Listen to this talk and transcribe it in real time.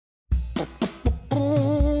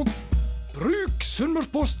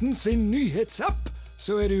Sunnmørspostens sin nyhetsapp,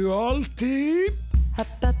 så du alltid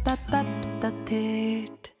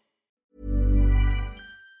Oppdatert.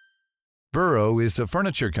 Burrow is a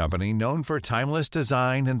furniture company known for timeless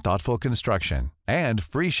design and thoughtful construction, and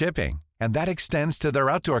free shipping, and that extends to their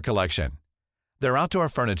outdoor collection. Their outdoor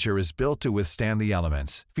furniture is built to withstand the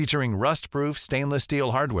elements, featuring rust-proof stainless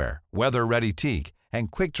steel hardware, weather-ready teak,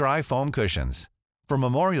 and quick-dry foam cushions. For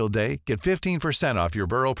Memorial Day, get 15% off your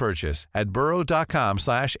Burrow purchase at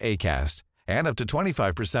burrow.com/acast, and up to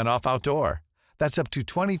 25% off outdoor. That's up to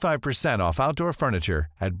 25% off outdoor furniture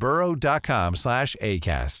at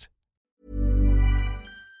burrow.com/acast.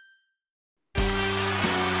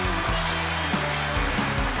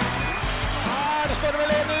 Det står det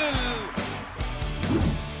vel 1-0.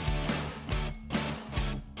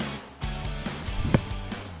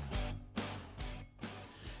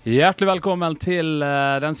 Hjertelig velkommen til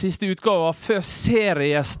den siste utgaven før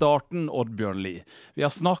seriestarten, Oddbjørn Lie. Vi har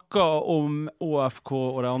snakket om ÅFK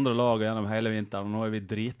og de andre lagene gjennom hele vinteren, og nå vi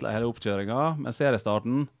dritlei hele oppkjøringen, men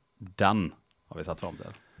seriestarten, den har vi sett frem til.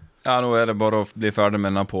 Ja, nå det bare å bli ferdig med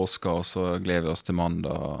denne påska, og så gleder vi oss til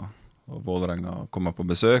mandag, og Vålerenga kommer på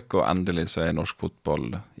besøk, og endelig så norsk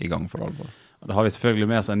fotball i gang for alvor. Da har vi selvfølgelig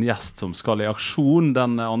med oss en gjest som skal i aksjon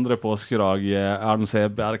den andre påskedag. Erden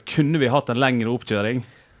Seberg, kunne vi hatt en lengre oppkjøring?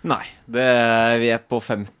 Nei, vi på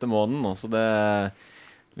 5. måneden nå, så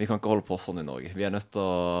vi kan ikke holde på sånn i Norge. Vi nødt til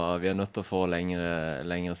å få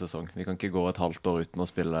lengre sesong. Vi kan ikke gå et halvt år uten å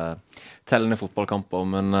spille tellende fotballkamper,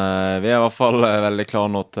 men vi i hvert fall veldig klare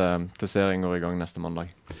nå til serien går i gang neste mandag.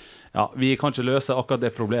 Ja, vi kan ikke løse akkurat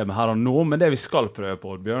det problemet her og nå, men det vi skal prøve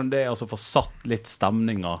på, Oddbjørn, det altså å få satt litt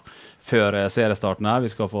stemninger før seriestarten her. Vi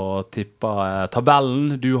skal få tippa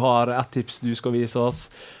tabellen. Du har et tips du skal vise oss.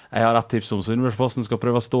 Jeg har et tips som Sunnmørspostens skal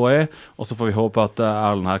prøve å stå i, og så får vi håpe at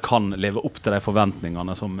Erlend her kan leve opp til de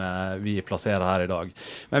forventningene som vi plasserer her i dag.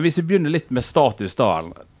 Men hvis vi begynner litt med status da,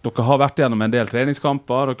 Erlend. Dere har vært gjennom en del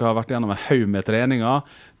treningskamper, dere har vært gjennom en haug med treninger,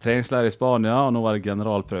 treningsleir i Spania, og nå var det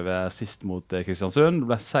generalprøve sist mot Kristiansund. Det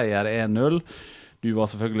ble seier 1-0. Du var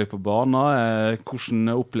selvfølgelig på banen.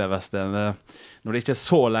 Hvordan oppleves det når det ikke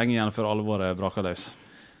så lenge igjen før alvoret braker løs?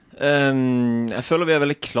 Jeg føler vi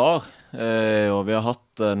veldig klar, og vi har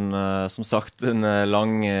hatt som sagt en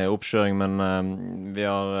lang oppkjøring, men vi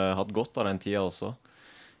har hatt godt av den tiden også.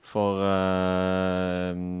 For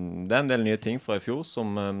det en del nye ting fra i fjor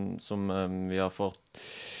som vi har fått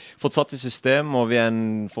satt i system, og vi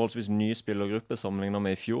en forholdsvis ny spillergruppe sammenlignet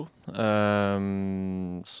med i fjor.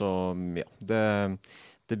 Så ja,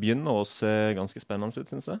 det begynner å se ganske spennende ut,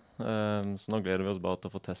 synes jeg. Så nå gleder vi oss bare til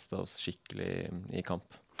å få testet oss skikkelig i kamp.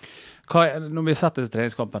 Når vi setter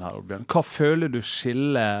treningskampen her, Oddbjørn, hva føler du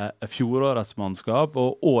skiller fjorårets mannskap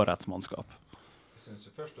og årets mannskap? Jeg synes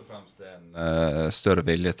jo først og fremst det en større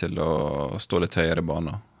vilje til å stå litt høyere i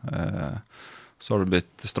banen. Så har det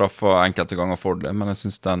blitt straffet enkelte ganger for det, men jeg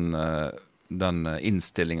synes den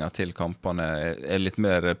innstillingen til kampene litt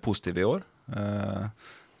mer positiv i år.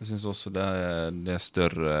 Jeg synes også det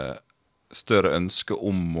større ønske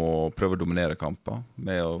om å prøve å dominere kamper,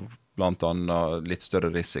 med å blant annet litt større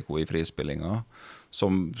risiko i frispillinger,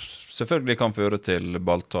 som selvfølgelig kan føre til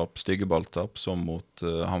balltap, stygge balltap, som mot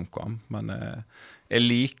HamKam. Men jeg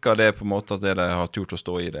liker det på en måte at de har gjort å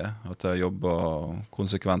stå i det, at de har jobbet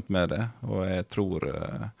konsekvent med det, og jeg tror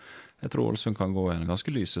Ålesund kan gå en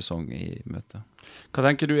ganske lys sesong i møte. Hva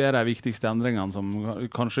tenker du de viktigste endringene som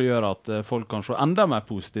kanskje gjør at folk kan se enda mer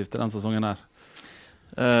positivt til den sesongen her?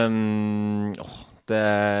 Det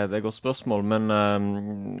et godt spørsmål, men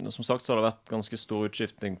som sagt så har det vært ganske stor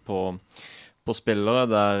utskifting på spillere,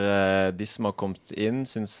 der de som har kommet inn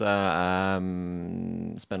synes jeg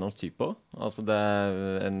spennende typer. Altså det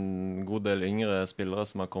en god del yngre spillere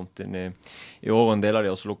som har kommet inn i år, og en del av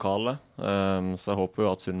de også lokale. Så jeg håper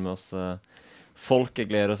jo at Sunnmørs folket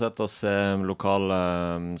gleder seg til å se lokale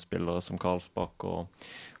spillere som Karlsbakk og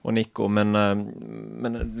Nico, men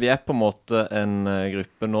vi på en måte en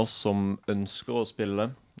gruppe nå som ønsker å spille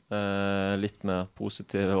litt mer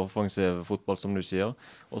positiv og offensiv fotball, som du sier,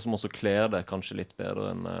 og som også kler det kanskje litt bedre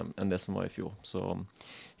enn det som var i fjor. Så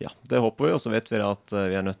ja, det håper vi, og så vet vi at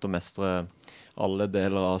vi nødt til å mestre alle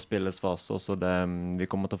deler av spillets fase, så vi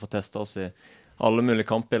kommer til å få testet oss i alle mulige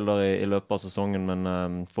kampbilder i løpet av sesongen, men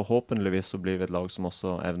forhåpentligvis så blir vi et lag som også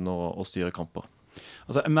evner å styre kamper.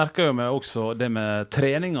 Altså, jeg merker jo meg også det med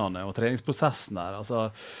treningene og treningsprosessen der.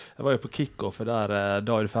 Altså, jeg var jo på kick-off der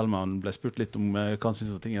David Fellmann ble spurt litt om hva han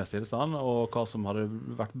synes av tingene i stillestand, og hva som hadde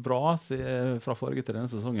vært bra fra forrige til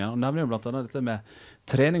denne sesongen. Og nemlig blant annet dette med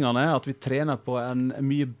treningene, at vi trener på en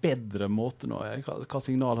mye bedre måte nå. Hva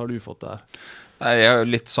signal har du fått der? Nei, jeg har jo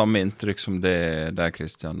litt samme inntrykk som det der,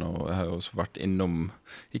 Kristian, og jeg har jo også vært innom,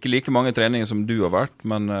 ikke like mange treninger som du har vært,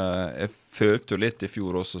 men jeg følte jo litt i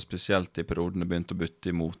fjor også, spesielt i perioden jeg begynte å bytte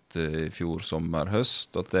imot i fjor sommer,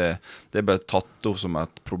 høst, at det ble tatt opp som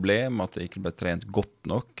et problem, at det ikke ble trent godt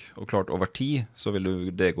nok, og klart over tid så vil jo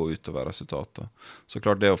det gå utover resultatet. Så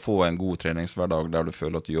klart det å få en god treningshverdag der du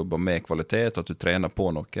føler at du jobber med kvalitet, at du trener på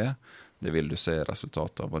noe, det vil du se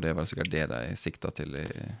resultatet av, og det er vel sikkert det de sikter til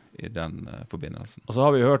i den forbindelsen. Og så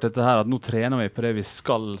har vi jo hørt dette her, at nå trener vi på det vi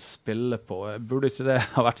skal spille på. Burde ikke det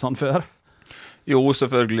ha vært sånn før? Jo,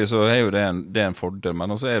 selvfølgelig så er jo det en fordel,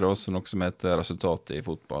 men også er det også noe som heter resultatet i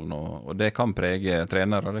fotballen, og det kan prege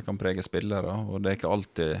trenere, det kan prege spillere, og det er ikke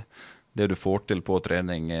alltid det du får til på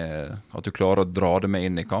trening, at du klarer å dra det med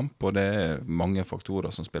inn i kamp, og det er mange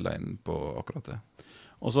faktorer som spiller inn på akkurat det.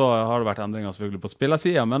 Og så har det vært endringer selvfølgelig på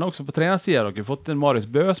spillersiden, men også på trenersiden. Dere har fått inn Marius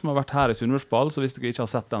Bø, som har vært her i Sunnmørspostens, så hvis dere ikke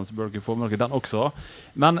har sett den, så bør dere få med dere den også.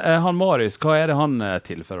 Men han Marius, hva er det han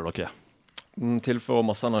tilfører dere? Tilfører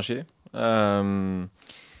masse energi.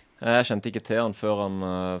 Jeg kjente ikke til han før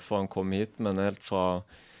han kom hit, men helt fra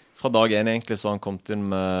dag 1 egentlig så har han kommet inn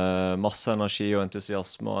med masse energi og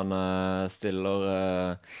entusiasme, og han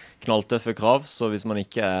stiller knalltøffe krav, så hvis man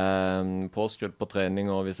ikke er påskrudd på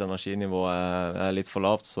trening, og hvis energinivået er litt for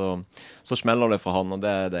lavt, så smeller det for han, og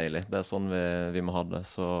det er deilig. Det er sånn vi må ha det,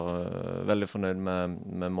 så veldig fornøyd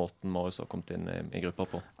med måten Marius har kommet inn i gruppa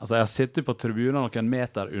på. Altså, jeg har sittet på tribunen noen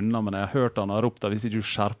meter unna, men jeg har hørt han har ropt at hvis ikke du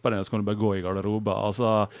skjerper deg, så kan du bare gå i garderoba.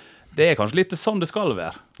 Altså, det er kanskje litt sånn det skal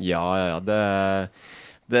være. Ja, det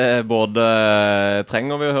er både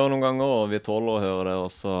trenger vi å høre noen ganger, og vi tåler å høre det,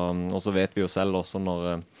 og så vet vi jo selv også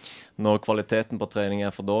når kvaliteten på trening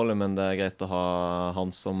er for dårlig, men det er greit å ha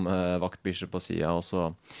han som vaktbikkje på siden, og så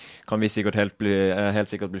kan vi sikkert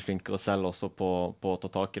helt sikkert bli flinkere selv også på å ta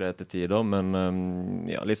tak i det til tider, men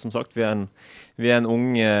ja, litt som sagt, vi er en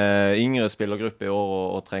yngre spillergruppe i år,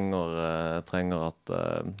 og trenger at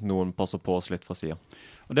noen passer på oss litt fra siden.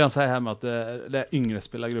 Og det han sier her med at det er yngre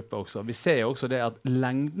spillergrupper også. Vi ser jo også det at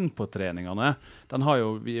lengden på treningene, den har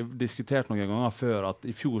jo vi diskutert noen ganger før, at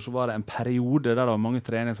i fjor så var det en periode der det var mange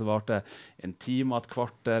treninger som varte 1 time og et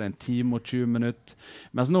kvarter, 1 time og 20 minutter.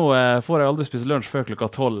 Mens nå får jeg aldri spise lunsj før klokka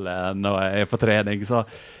 12 når jeg er på trening. Så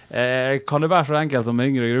kan det være så enkelt som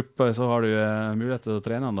yngre grupper, så har du mulighet til å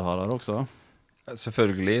trene andre her også.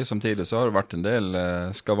 Selvfølgelig, samtidig så har det vært en del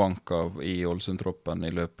skavanker i Ålesund-troppen i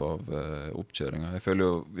løpet av oppkjøringen. Jeg føler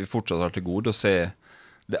jo vi fortsatt har til gode å se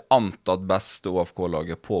det antatt beste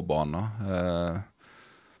OFK-laget på banen.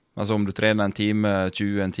 Altså om du trener 1 time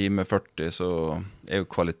 20, 1 time 40, så er jo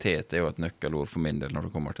kvalitet et nøkkelord for min del når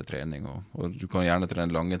det kommer til trening. Og du kan gjerne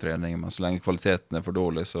trene lange treninger, men så lenge kvaliteten er for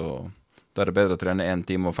dårlig, så da er det bedre å trene 1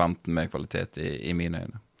 time og 15 med kvalitet i mine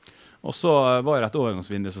øyne. Og så var det et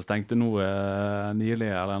overgangsvindu som stengte nå nylig,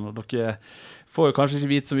 og dere får jo kanskje ikke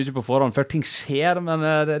vite så mye på forhånd før ting skjer, men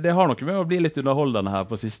det har noe med å bli litt underholdende her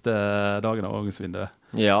på siste dagen av overgangsvinduet.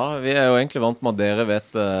 Ja, vi er jo egentlig vant med at dere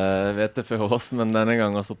vet det før oss, men denne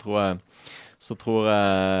gangen så tror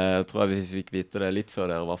jeg vi fikk vite det litt før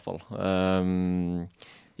dere i hvert fall.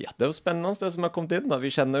 Ja, det er jo spennende det som har kommet inn da. Vi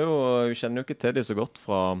kjenner jo ikke til de så godt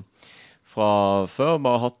fra før,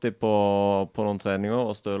 bare hatt de på noen treninger,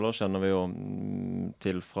 og Støler kjenner vi jo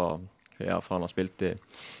til fra han har spilt i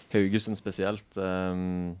Haugesund spesielt.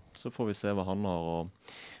 Så får vi se hva han har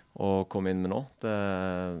å komme inn med nå. Det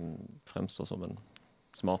fremstår som en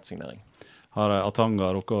smart signering. Har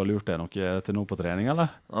Atanga rukket å lurt deg noe til noe på trening,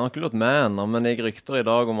 eller? Han har ikke lurt med ennå, men det gikk rykter i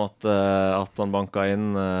dag om at han banket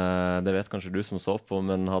inn, det vet kanskje du som så på,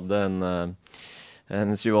 men hadde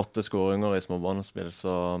en 7-8 skåringer i småbanespill,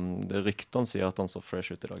 så ryktene sier at han så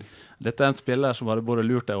fresh ut i dag. Dette er en spiller som hadde både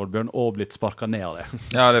lurt deg, Oddbjørn, og blitt sparket ned av det.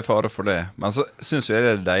 Ja, det er fare for det. Men så synes jeg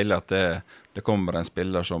det er deilig at det kommer en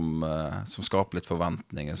spiller som skaper litt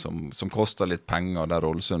forventninger, som koster litt penger, der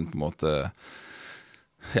Ålesund på en måte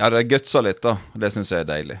det gutser litt da. Det synes jeg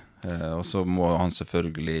er deilig. Og så må han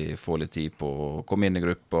selvfølgelig få litt tid på å komme inn i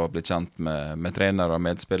gruppa og bli kjent med trenere og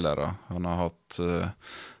medspillere. Han har hatt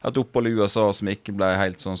et opphold i USA som ikke ble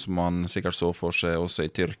helt sånn som han sikkert så for seg også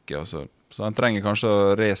i Tyrkia. Så han trenger kanskje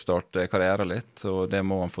å restarte karrieren litt, og det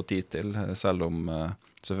må han få tid til, selv om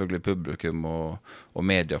selvfølgelig publikum og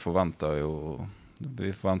media forventer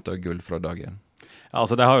gull fra dagen. Ja,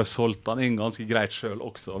 altså de har jo solgt han inn ganske greit selv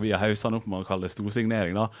også, og vi har hauset han opp med å kalle det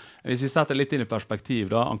storsignering da. Hvis vi setter litt inn i perspektiv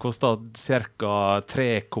da, han kostet ca.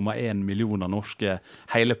 3,1 millioner norske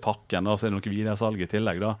hele pakken, da, så er det noe videresalg i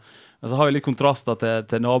tillegg da. Men så har vi litt kontraster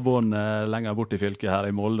til naboen lenger bort i fylket her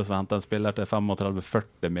i Molde, som hentet en spiller til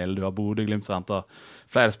 35-40 mil. Du har Bodø Glimt som hentet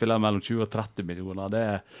flere spillere mellom 20 og 30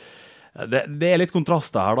 millioner. Det litt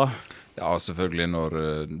kontraster her, da. Ja, selvfølgelig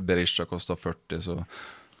når Berisha koster 40, så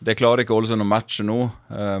det klarer ikke Ålesund å matche nå,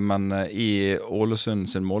 men i Ålesund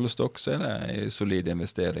sin målestokk så det en solid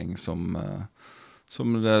investering som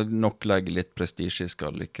det nok legger litt prestisje i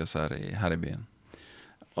skal lykkes her i byen.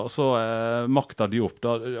 Og så Makta Diop,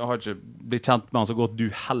 da har ikke blitt kjent med han så godt du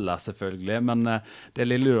heller selvfølgelig, men det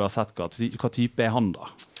lille du har sett, hva type han da?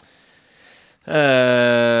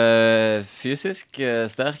 Fysisk,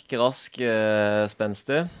 sterk, rask,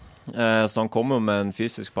 spenstig. Så han kommer med en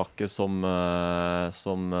fysisk pakke som alle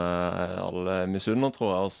misunner,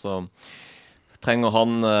 tror jeg. Og så trenger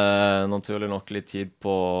han naturlig nok litt tid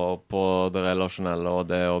på det relasjonelle og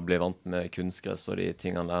det å bli vant med kunstgress og de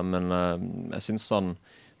tingene der. Men jeg synes han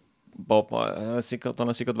har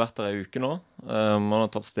sikkert vært der en uke nå. Han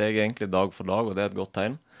har tatt steg egentlig dag for dag, og det et godt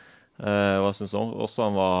tegn. Og jeg synes også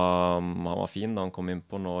han var fin da han kom inn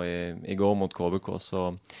på nå i går mot KBK,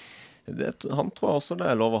 så han tror også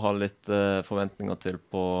det lov å ha litt forventninger til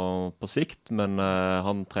på sikt, men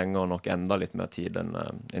han trenger nok enda litt mer tid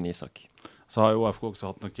enn Isak. Så har jo OFK også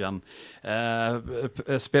hatt noen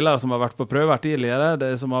spillere som har vært på prøver tidligere,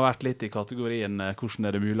 det som har vært litt i kategorien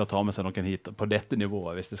hvordan det mulig å ta med seg noen hit på dette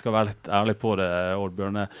nivået, hvis det skal være litt ærlig på det,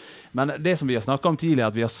 Oddbjørne. Men det som vi har snakket om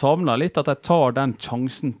tidligere, at vi har savnet litt at de tar den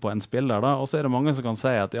sjansen på en spiller da, og så det mange som kan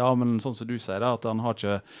si at ja, men sånn som du sier da, at han har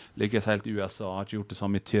ikke lykkes helt i USA, har ikke gjort det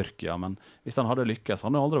samme i Tyrkia, men hvis han hadde lykkes,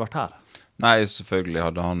 han hadde aldri vært her. Nei, selvfølgelig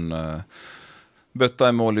hadde han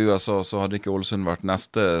bøtta i mål i USA, så hadde ikke Ålesund vært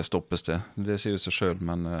neste stoppested. Det sier jo seg selv,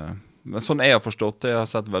 men sånn jeg har forstått det. Jeg har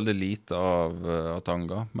sett veldig lite av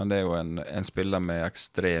Tanga, men det jo en spiller med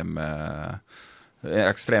ekstrem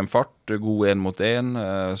fart, god 1-mot-1,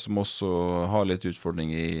 som også har litt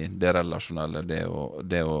utfordring i det relasjonelle, det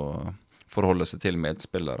å forholde seg til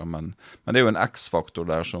medspillere, men det jo en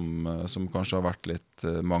X-faktor der som kanskje har vært litt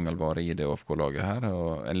mangelvare i det OFK-laget her,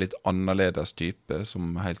 og en litt annerledes type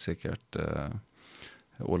som helt sikkert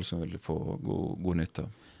Ålesund vil få god nytte av.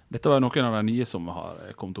 Dette var noen av de nye som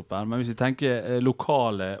har kommet opp her, men hvis vi tenker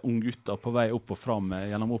lokale unggutter på vei opp og frem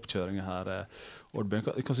gjennom oppkjøringen her,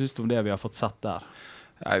 Oddbjørn, hva synes du om det vi har fått sett der?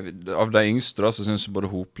 Av de yngste så synes jeg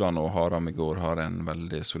både Hopland og Haram i går har en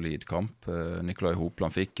veldig solid kamp. Nikolai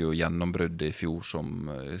Hopland fikk jo gjennombrudd i fjor,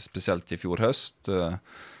 spesielt i fjor høst,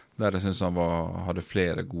 der jeg synes han hadde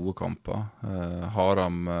flere gode kamper.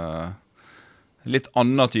 Haram litt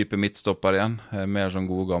annen type midtstopper igjen, mer sånn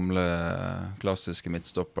gode gamle klassiske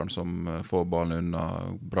midtstopperen som får ballen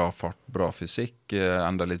unna, bra fart, bra fysikk,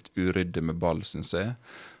 enda litt uryddig med ball, synes jeg.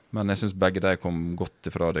 Men jeg synes begge de kom godt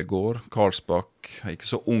ifra det i går. Karlsbakk er ikke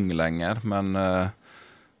så ung lenger, men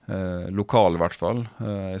lokal i hvert fall.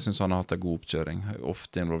 Jeg synes han har hatt en god oppkjøring,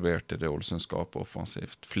 ofte involvert i det Ålesund skaper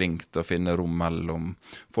offensivt, flink til å finne rom mellom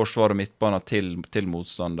forsvar og midtbaner til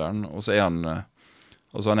motstanderen, og så han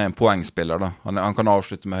han en poengspiller da. Han kan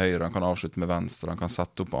avslutte med høyre, han kan avslutte med venstre, han kan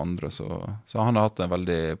sette opp andre, så han har hatt en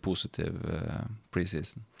veldig positiv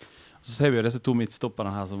preseason. Så ser vi jo disse to midtstopperne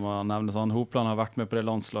her som har nevnt sånn. Hopland har vært med på det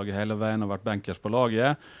landslaget hele veien og vært bankers på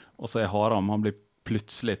laget, og så Haram, han blir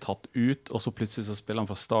plutselig tatt ut, og så plutselig så spiller han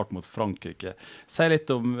fra start mot Frankrike. Si litt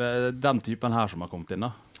om den typen her som har kommet inn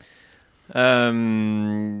da.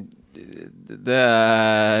 Det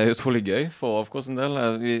utrolig gøy for AFK sin del.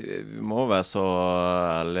 Vi må være så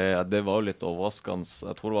ærlige. Det var jo litt overraskende.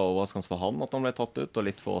 Jeg tror det var overraskende for han at han ble tatt ut, og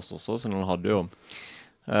litt for oss også, så han hadde jo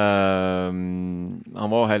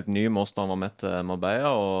han var jo helt ny med oss da han var med til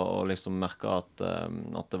Marbella, og liksom merket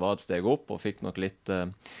at det var et steg opp, og fikk nok litt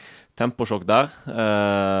temposjokk der.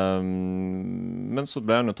 Men så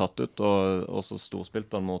ble han jo tatt ut, og så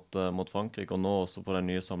storspilte han mot Frankrike, og nå også på den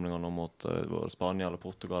nye samlingen mot Spania eller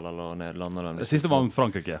Portugal eller Nederland. Eller det siste var mot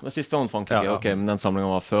Frankrike. Det siste var mot Frankrike, ja. Ok, men den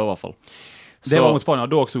samlingen var før i hvert fall. Det var mot Spania,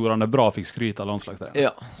 da også gjorde han det bra, fikk skryt av landslagstrener.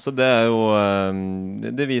 Ja, så det jo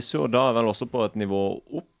det viser jo da vel også på et nivå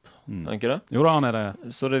opp, ikke det? Jo da, han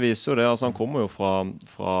det. Så det viser jo det, altså han kommer jo fra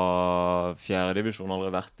 4. divisjon,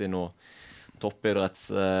 aldri vært i noe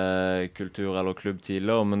toppidrettskultur eller klubb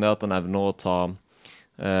tidligere, men det at han evner å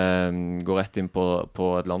gå rett inn på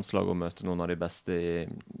et landslag og møte noen av de beste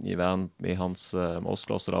i verden i hans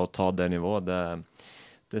årsklasse og ta det nivået,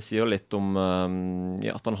 det sier litt om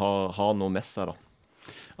at han har noe med seg da.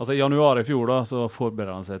 Altså i januar i fjor da, så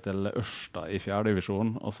forbereder han seg til Ørsta i 4.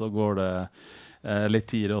 divisjon, og så går det litt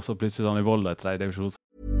tid, og så plutselig han i Volda i 3. divisjon.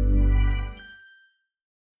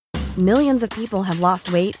 Millions of people have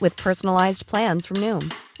lost weight with personalized plans from Noom.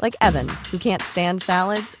 Like Evan, who can't stand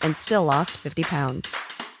salads and still lost 50 pounds.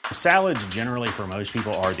 Salads generally for most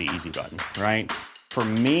people are the easy button, right? For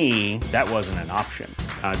me, that wasn't an option.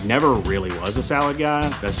 I never really was a salad guy.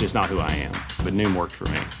 That's just not who I am. But Noom worked for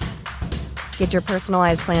me. Get your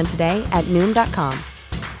personalized plan today at Noom.com.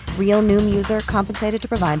 Real Noom user compensated to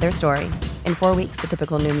provide their story. In 4 weeks, the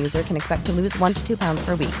typical Noom user can expect to lose 1 to 2 pounds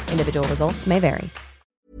per week. Individual results may vary.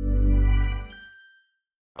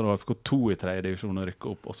 Han har fått 2 i 3 divisjon og rykke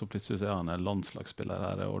opp, og så plutselig så han en landslagsspiller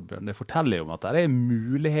her, Oddbjørn. Det forteller jo om at det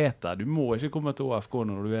muligheter. Du må ikke komme til ÅFK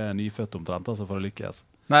når du nyfødt omtrent, altså for å lykkes.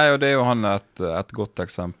 Nei, og det jo han et godt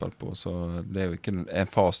eksempel på, så det jo ikke en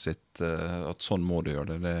fasit at sånn må du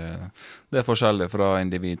gjøre det. Det forskjellig fra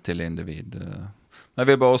individ til individ. Jeg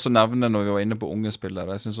vil bare også nevne når vi var inne på unge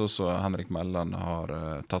spillere. Jeg synes også Henrik Melland har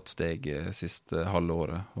tatt steg siste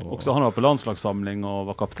halvåret. Også han var på landslagssamling og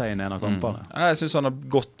var kaptein i en av kampene. Jeg synes han har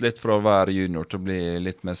gått litt fra å være junior til å bli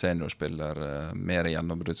litt mer seniorspiller. Mer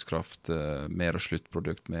gjennombruddskraft, mer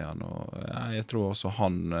sluttprodukt med han. Og jeg tror også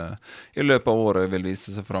han i løpet av året vil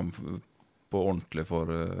vise seg frem på ordentlig for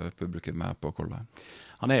publikum her på Kolveien.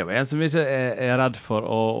 Han jo en som ikke redd for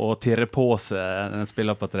å tirre på seg en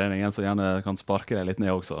spiller på trening, en som gjerne kan sparke deg litt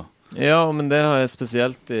ned også. Ja, men det har jeg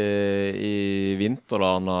spesielt i vinter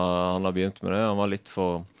da han har begynt med det. Han var litt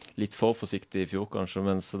for forsiktig i fjor kanskje,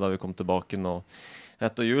 mens da vi kom tilbake nå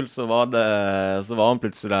etter jul, så var han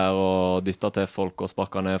plutselig der og dyttet til folk og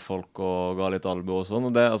sparket ned folk og ga litt albu og sånn.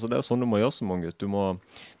 Og det jo sånn du må gjøre som ung gutt. Du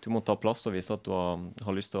må ta plass og vise at du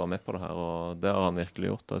har lyst til å være med på det her, og det har han virkelig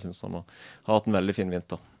gjort. Og jeg synes han har hatt en veldig fin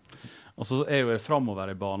vinter. Og så jo det fremover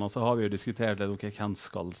i banen, så har vi jo diskutert litt, ok, hvem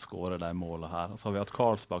skal skåre de målene her? Og så har vi hatt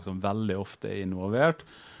Karlsbakk som veldig ofte involvert.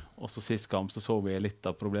 Og så sist kamp så vi litt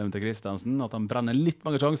av problemet til Kristensen, at han brenner litt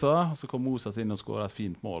mange sjanser, og så kom Moses inn og skårer et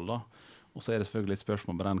fint mål da. Og så det selvfølgelig et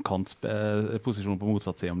spørsmål med den kantposisjonen på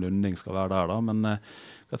motsatt side, om Lunding skal være der da. Men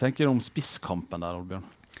hva tenker du om spisskampen der, Oddbjørn?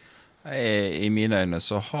 I mine øyne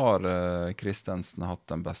så har Kristensen hatt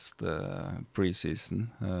den beste preseason.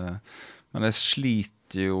 Men jeg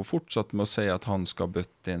sliter jo fortsatt med å si at han skal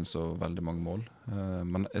bøtte inn så veldig mange mål.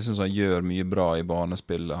 Men jeg synes han gjør mye bra i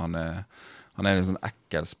banespillet. Han en sånn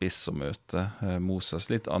ekkel spiss å møte. Moses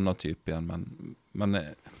litt annen type igjen, men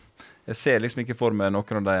jeg ser liksom ikke for meg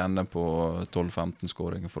noen av de ender på 12-15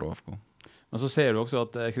 skåringer for ÅFK. Men så ser du også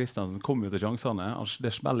at Kristensen kommer jo til sjansene.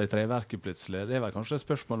 Det smeller i treverket plutselig. Det vel kanskje et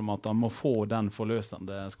spørsmål om at han må få den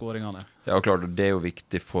forløsende skåringene. Ja, klart, det jo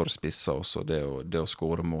viktig for spisser også, det å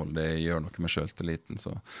skåre mål. Det gjør noe med selvtilliten.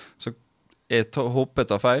 Så jeg håper jeg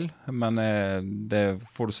tar feil, men det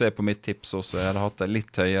får du se på mitt tips også. Jeg hadde hatt det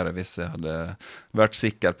litt høyere hvis jeg hadde vært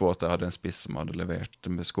sikker på at jeg hadde en spiss som hadde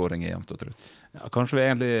levert med skåring i jevnt og trutt. Ja, kanskje vi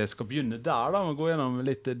egentlig skal begynne der da, med å gå gjennom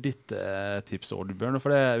litt ditt tips, Oddbjørn,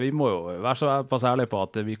 for vi må jo være så pass ærlige på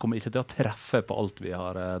at vi kommer ikke til å treffe på alt vi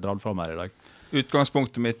har dratt fram her i dag.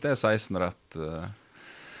 Utgangspunktet mitt 16 rett.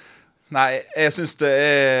 Nei, jeg synes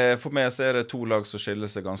for meg så det 2 lag som skiller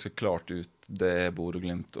seg ganske klart ut. Det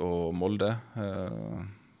Bodø/Glimt og Molde.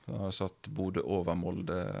 Jeg har satt Bodø over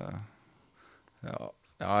Molde. Ja,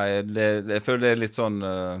 jeg føler det litt sånn,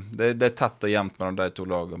 det tett og jevnt mellom de 2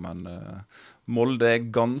 lagene, men Molde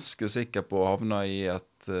ganske sikker på å havne i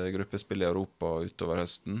et gruppespill i Europa utover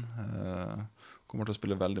høsten. Kommer til å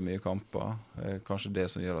spille veldig mye kamper. Kanskje det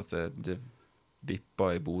som gjør at det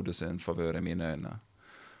vipper i Bodø sin favør i mine øyne.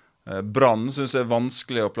 Brann synes jeg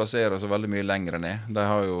vanskelig å plassere så veldig mye lengre ned. De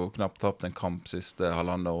har jo knapt tapt en kamp siste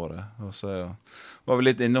halvandet året. Og så var vi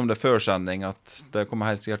litt innom det før sending, at det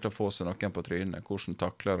kommer helt sikkert til å få seg noen på trynet. Hvordan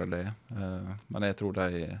takler det? Men jeg tror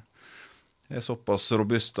de såpass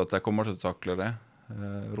robuste at de kommer til å takle det.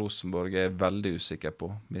 Rosenborg veldig usikker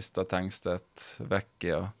på. Mistet Tengstedt,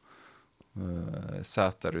 Vecchia,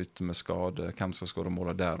 Sæter ute med skade. Hvem skal skåre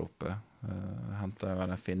målet der oppe? Henter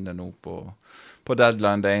jeg finne nå på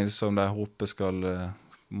deadline day som de håper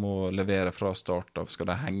må levere fra start av,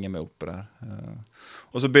 skal de henge med oppe der.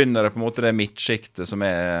 Og så begynner det på en måte det midtskiktet som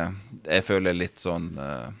jeg føler litt sånn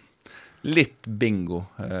litt bingo,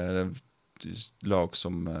 lag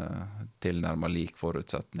som tilnærmer lik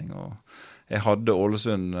forutsetning, og jeg hadde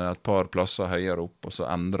Ålesund et par plasser høyere opp, og så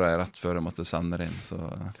endret jeg rett før jeg måtte sende det inn, så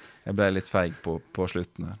jeg ble litt feig på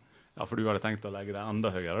slutten her. Ja, for du hadde tenkt å legge det enda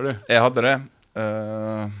høyere, du? Jeg hadde det,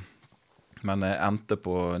 men jeg endte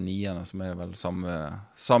på 9, som vel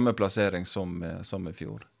samme plassering som i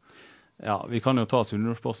fjor. Ja, vi kan jo ta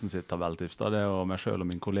Sunnmørspostens sitt tabelltips da. Det jo meg selv og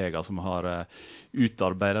min kollega som har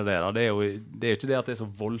utarbeidet det da. Det jo ikke det at det så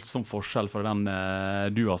voldsom forskjell fra den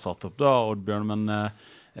du har satt opp da, Oddbjørn, men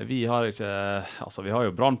vi har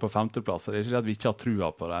jo Brann på 5. plass, så det ikke det at vi ikke har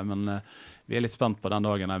trua på det, men vi litt spent på den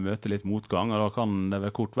dagen jeg møter litt motgang, og da kan det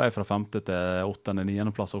være kort vei fra 5. til 8.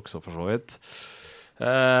 9. plass også for så vidt.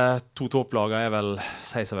 To topplager vel,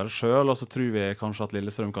 sier seg vel selv, og så tror vi kanskje at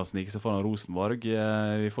Lillestrøm kan snike seg foran Rosenborg.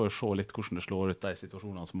 Vi får jo se litt hvordan det slår ut de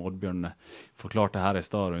situasjonene som Oddbjørn forklarte her i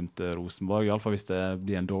stad rundt Rosenborg, i alle fall hvis det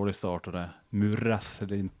blir en dårlig start og det murres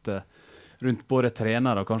rundt både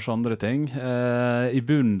trenere og kanskje andre ting. I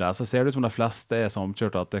bunnen der så ser det ut som de fleste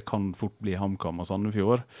samkjørt at det kan fort bli HamKam og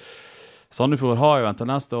Sandefjord. Sandefjord har jo en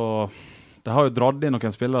tendens til å det har jo dratt inn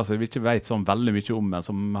noen spillere som vi ikke vet sånn veldig mye om, men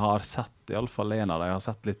som har sett, i alle fall en av dem, har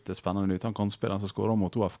sett litt spennende ut. Han kan spille som skårer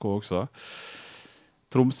mot OFK også.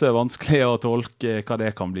 Tromsø vanskelig å tolke hva det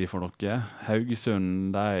kan bli for noe.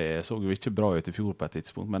 Haugesund, de så jo ikke bra ut i fjor på et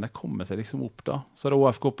tidspunkt, men de kommer seg liksom opp da. Så det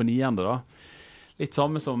OFK på 9. da. Litt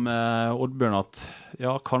samme som Oddbjørn, at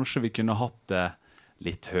ja, kanskje vi kunne hatt det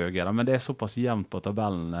litt høyere, men det såpass jevnt på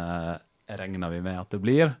tabellen regner vi med at det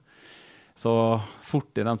blir. Så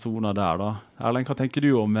fort i den zonen der da. Erlend, hva tenker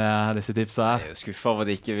du om disse tipsene her? Jeg skuffer over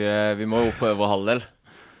at ikke vi må opp på over halvdel,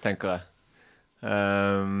 tenker jeg.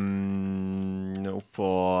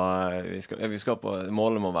 Vi skal på,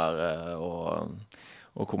 målet må være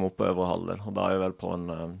å komme opp på over halvdel, og da er vi vel på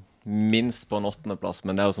minst på en 8. plass,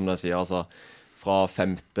 men det er jo som de sier, altså, fra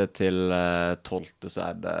 5. til 12. så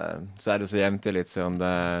er det så jevnt i litt, så om det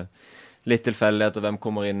er litt tilfeldighet, og hvem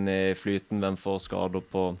kommer inn i flyten, hvem får skader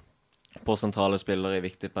på sentrale spillere i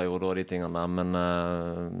viktige perioder og de tingene der, men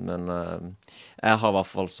jeg har i hvert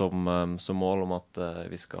fall som mål om at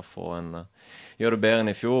vi skal få gjøre det bedre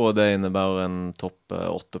enn i fjor, og det innebærer en topp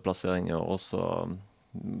 8-plassering, og så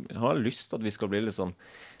har jeg lyst til at vi skal bli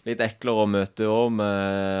litt eklere å møte i år,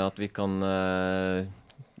 med at vi kan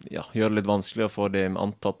gjøre det litt vanskeligere for de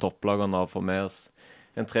antatt topplagene å få med oss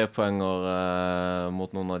en 3-poenger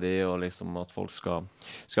mot noen av de, og liksom at folk skal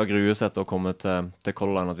grue seg til å komme til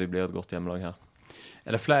Color Line, at vi blir et godt hjemmelag her.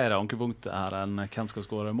 Er det flere ankepunkter her enn hvem skal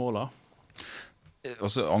skåre målet?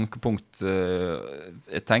 Altså ankepunkt,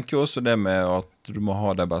 jeg tenker jo også det med at du må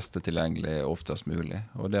ha det beste tilgjengelig oftest mulig,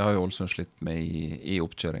 og det har jo Ålesund slitt med i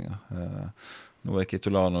oppkjøringa. Nå er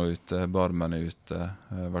Kitolano ute, Barmen er ute,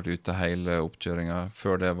 vært ute hele oppkjøringa.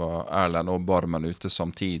 Før det var Erlend og Barmen ute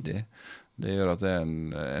samtidig. Det gjør at det er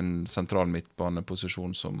en sentral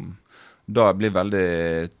midtbaneposisjon som da blir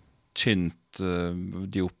veldig tynt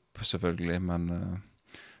de opp, selvfølgelig, men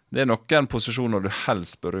det er nok en posisjon når du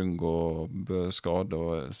helst bør unngå skade,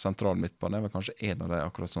 og sentral midtbane er vel kanskje en av de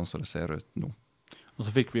akkurat sånn som det ser ut nå. Og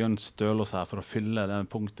så fikk vi jo en Stølås her for å fylle det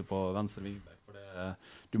punktet på venstre wingback, for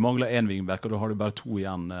du mangler en wingback, og da har du bare 2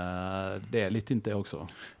 igjen. Det er litt tynt det også.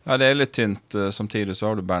 Ja, det er litt tynt. Samtidig så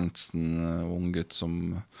har du Berntsen, unggutt,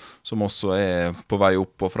 som også er på vei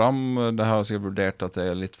opp og fram. Det har jeg sikkert vurdert at det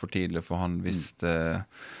er litt for tidlig for han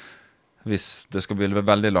hvis det skal bli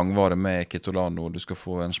veldig langvarig med Kitolano, og du skal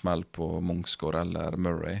få en smell på Munchsgaard eller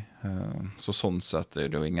Murray. Så sånn sett er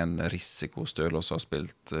det jo ingen risiko. Stølås har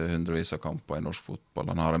spilt hundrevis av kamper i norsk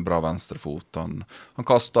fotball. Han har en bra venstrefot. Han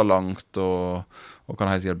kaster langt og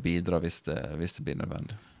kan helt sikkert bidra hvis det blir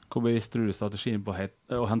nødvendig. Hvor bevisst tror du strategien på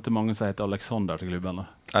å hente mange som heter Alexander til klubben?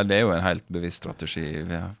 Nei, det er jo en helt bevisst strategi.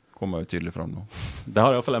 Vi kommer jo tydelig frem nå. Det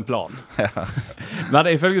har i hvert fall en plan. Ja. Men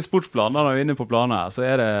ifølge sportsplanen, da er vi inne på planen her, så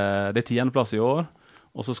er det 10. plass i år,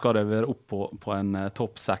 og så skal det være opp på en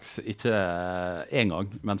topp 6, ikke en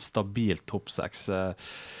gang, men stabilt topp 6.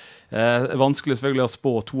 Vanskelig selvfølgelig å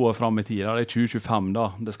spå 2 år frem i tid, det er 2025 da,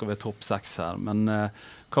 det skal være topp 6 her, men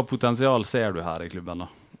hva potensial ser du her i klubben da?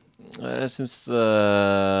 Jeg synes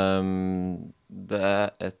det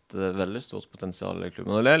er et veldig stort potensial i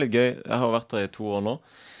klubben, og det er litt gøy. Jeg har vært her i 2 år nå,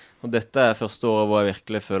 og dette er første året hvor jeg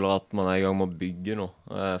virkelig føler at man er i gang med å bygge noe.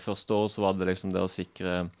 Første året så var det liksom det å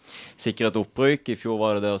sikre et opprykk. I fjor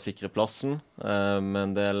var det å sikre plassen, med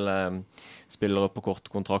en del spillere på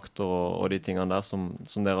korte kontrakter og de tingene der som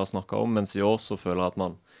dere har snakket om. Mens i år så føler jeg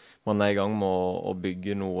at man er i gang med å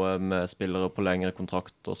bygge noe med spillere på lengre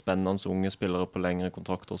kontrakter, spennende unge spillere på lengre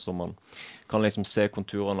kontrakter, så man kan liksom se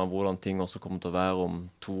konturene av hvordan ting også kommer til å være om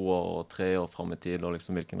 2 år og 3 år frem i tid, og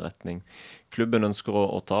liksom hvilken retning klubben ønsker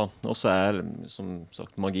å ta. Og så er, som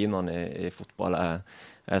sagt, marginene i fotball er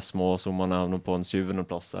små, som man havner på en 7.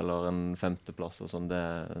 plass eller en 5. plass, og sånn.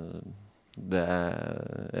 Det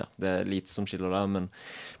er lite som skiller der, men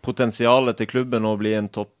potensialet til klubben å bli en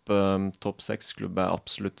topp 6-klubb er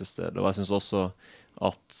absolutt til stede. Og jeg synes også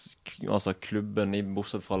at klubben,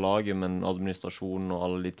 bortsett fra laget, men administrasjonen og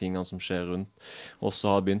alle de tingene som skjer rundt,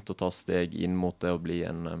 også har begynt å ta steg inn mot det å bli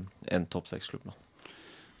en topp 6-klubb.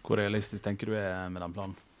 Hvor realistisk tenker du med den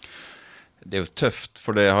planen? Det er jo tøft,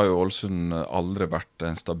 for det har jo Ålesund aldri vært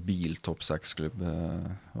en stabil topp 6-klubb.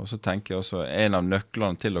 Og så tenker jeg også, en av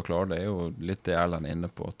nøklene til å klare det er jo litt det Erlend er inne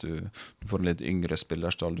på, at du får en litt yngre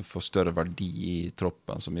spillerstall, du får større verdi i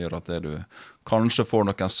troppen, som gjør at du kanskje får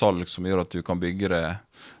noen salg som gjør at du kan bygge det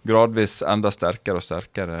gradvis enda sterkere og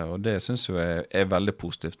sterkere. Og det synes jeg er veldig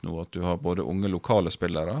positivt nå, at du har både unge lokale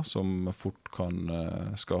spillere som fort kan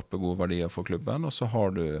skape gode verdier for klubben, og så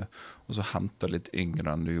har du også hentet litt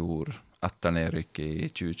yngre enn du gjorde etter nedrykket i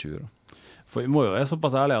 2020. For vi må jo være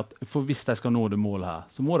såpass ærlige at for hvis de skal nå det målet her,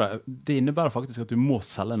 så må det innebærer faktisk at du må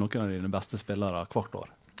selge noen av dine beste spillere hvert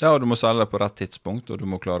år. Ja, du må selge på rett tidspunkt, og du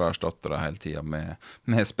må klare å erstatte det hele tiden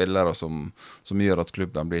med spillere som gjør at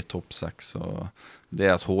klubben blir topp 6. Og det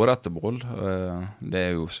er et hårete mål. Det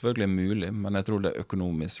er jo selvfølgelig mulig, men jeg tror det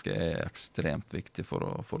økonomiske er ekstremt viktig for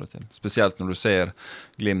å få det til. Spesielt når du ser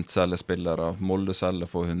Glimt selge spillere, Molde selge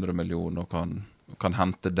for 100 millioner og kan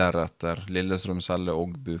hente deretter. Lillestrøm selger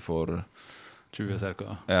Ogbu for 20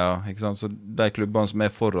 cirka. Ja, ikke sant? Så de klubbene som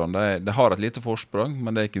er foran, de har et lite forsprang,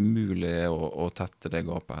 men det er ikke mulig å tette det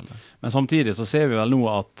gapet heller. Men samtidig så ser vi vel nå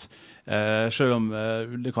at selv om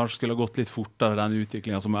det kanskje skulle ha gått litt fortere den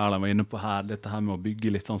utviklingen som Erlend var inne på her, dette her med å bygge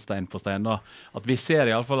litt sånn stein på stein da, at vi ser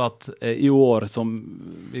i alle fall at i år, som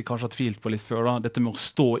vi kanskje har tvilt på litt før da, dette med å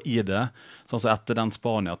stå i det, sånn som etter den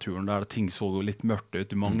Spania-turen der ting så litt mørkt ut,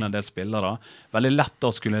 du mangler en del spillere, veldig lett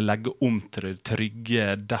å skulle legge om til det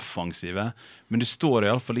trygge defensive, men du står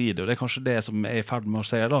i alle fall i det, og det er kanskje det som er i ferd med å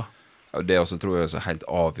se da. Det også tror jeg er helt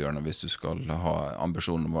avgjørende hvis du skal ha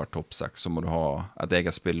ambisjonen om å være topp 6, så må du ha et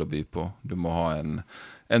eget spill å by på. Du må ha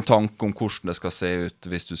en tanke om hvordan det skal se ut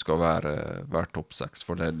hvis du skal være topp 6,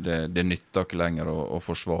 for det nytter ikke lenger å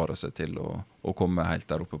forsvare seg til å komme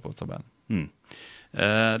helt der oppe på tabellen.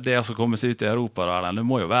 Det å komme seg ut i Europa, det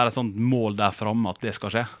må jo være et sånt mål der fremme at det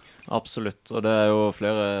skal skje. Absolutt, og det er jo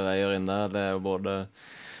flere veier inn der. Det er jo både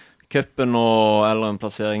cupen eller en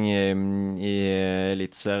plassering i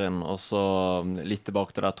eliteserien, og så litt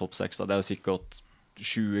tilbake til det topp 6. Det er jo sikkert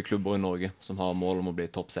 20 klubber i Norge som har mål om å bli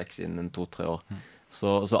topp 6 innen 2-3 år.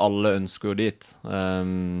 Så alle ønsker jo dit.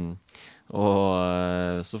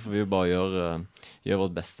 Og så får vi jo bare gjøre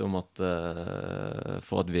vårt beste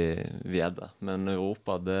for at vi er det. Men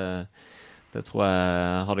Europa, det tror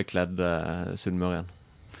jeg hadde kledd Sunnmør igjen.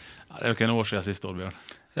 Ja, det er jo ikke en år siden siste år, Bjørn.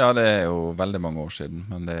 Ja, det er jo veldig mange år siden,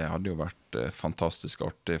 men det hadde jo vært fantastisk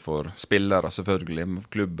artig for spillere, selvfølgelig,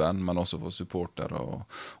 klubben, men også for supportere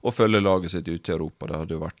å følge laget sitt ut i Europa. Det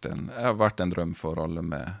hadde jo vært en drøm for alle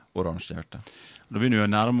med oransje hjerte. Da begynner vi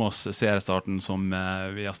å nærme oss seriestarten som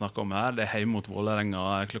vi har snakket om her. Det er hjemme mot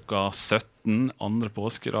Vålerenga klokka 17, andre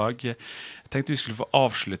påskedag. Jeg tenkte vi skulle få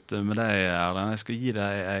avslutte med deg, Erlend. Jeg skal gi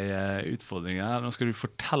deg en utfordring her. Nå skal du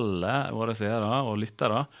fortelle våre seere og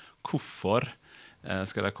lyttere hvorfor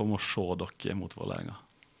skal de komme og se dere mot Vålerenga?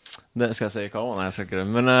 Det skal jeg si i Karo. Nei, jeg skal ikke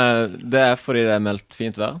det. Men det er fordi det er meldt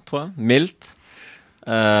fint vær, tror jeg. Mildt.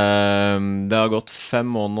 Det har gått 5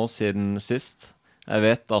 måneder siden sist. Jeg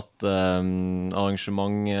vet at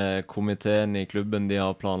arrangementkomiteen i klubben, de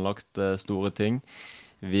har planlagt store ting.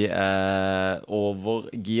 Vi er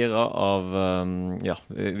overgira av,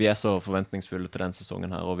 vi er så forventningsfulle til den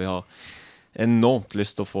sesongen her, og vi har enormt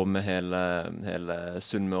lyst til å få med hele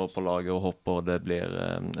Sunnmør på laget, og håper det blir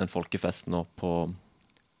en folkefest nå på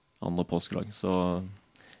andre påskedag. Så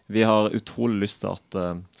vi har utrolig lyst til at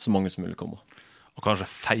så mange som mulig kommer. Og kanskje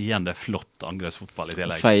feiende flott angrepsfotball i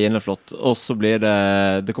tillegg. Feiende flott. Og så blir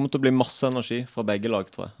det kommer til å bli masse energi fra begge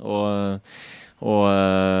lag, tror jeg. Og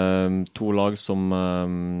 2 lag som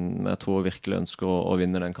jeg tror virkelig ønsker å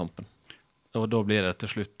vinne den kampen. Og da blir det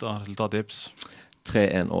til slutt da, resultattips?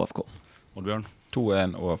 3-1 OFK. Og Bjørn?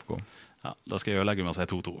 2-1 OFK. Ja, da skal jeg jo legge med å si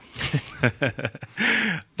 2-2.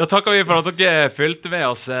 Da takker vi for at dere følte med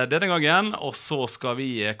oss denne gangen, og så skal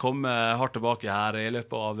vi komme hardt tilbake her i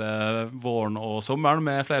løpet av våren og sommeren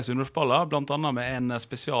med flere Sunnmørsballer, blant annet med en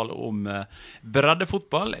spesial om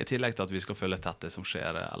breddefotball, i tillegg til at vi skal følge tett det som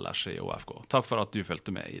skjer ellers i OFK. Takk for at du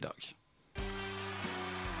følte med i dag.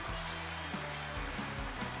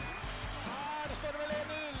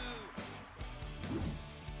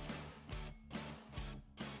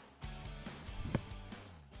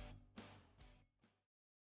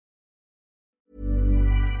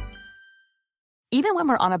 Even when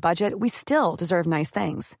we're on a budget, we still deserve nice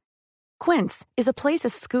things. Quince is a place to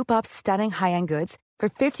scoop up stunning high-end goods for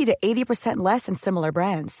 50 to 80% less than similar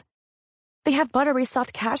brands. They have buttery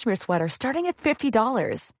soft cashmere sweaters starting at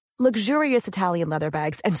 $50, luxurious Italian leather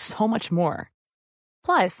bags, and so much more.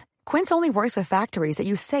 Plus, Quince only works with factories that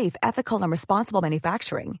use safe, ethical, and responsible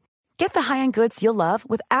manufacturing. Get the high-end goods you'll love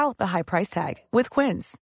without the high price tag with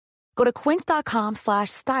Quince. Go to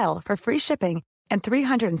quince.com/style for free shipping and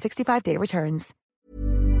 365-day returns.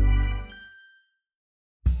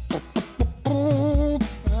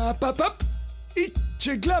 App.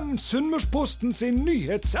 Ikke glem Sunnmørspostens sin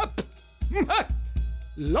nyhetsapp.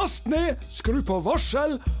 Last ned, skru på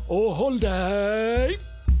varsel og hold deg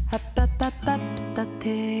Oppdatert.